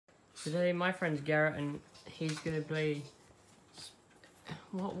Today my friend's Garrett and he's gonna play...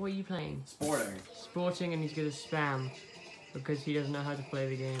 What are you playing? Sporting. Sporting, and he's gonna spam because he doesn't know how to play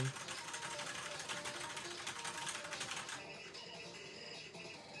the game.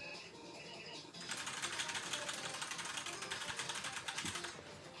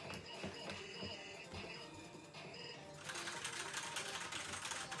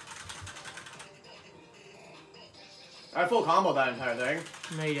 I full combo that entire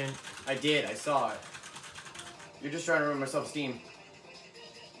thing. No, you don't. I did, I saw it. You're just trying to ruin my self-esteem.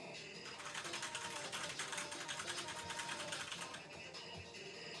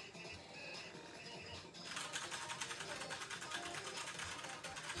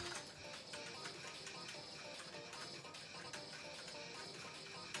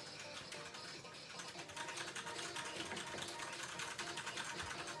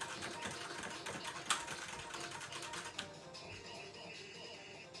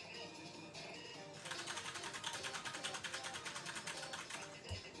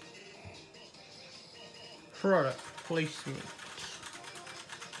 Product placement.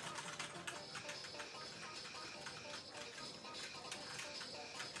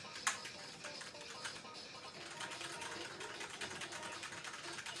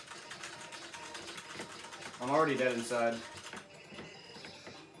 I'm already dead inside.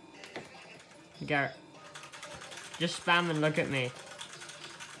 Garrett, just spam and look at me.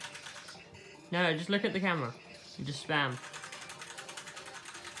 No, just look at the camera. And just spam.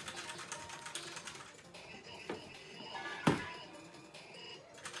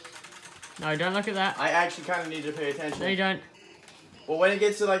 No, don't look at that. I actually kind of need to pay attention. No, you don't. Well, when it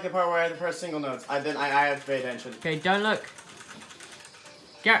gets to like the part where I have to press single notes, I have to pay attention. Okay, don't look.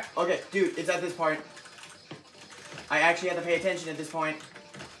 Garrett. Okay, dude, it's at this point. I actually have to pay attention at this point.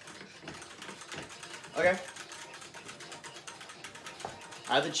 Okay.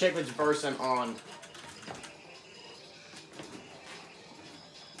 I have to check which verse I'm on.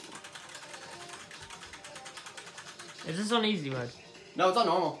 Is this on easy mode? No, it's on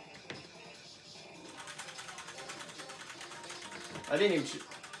normal. I didn't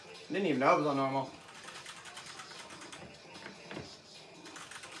even know it was on normal.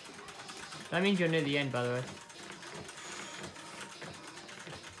 That means you're near the end, by the way.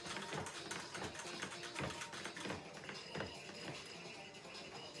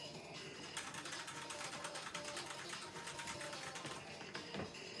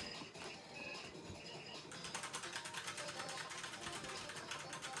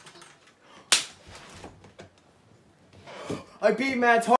 I beat Matt's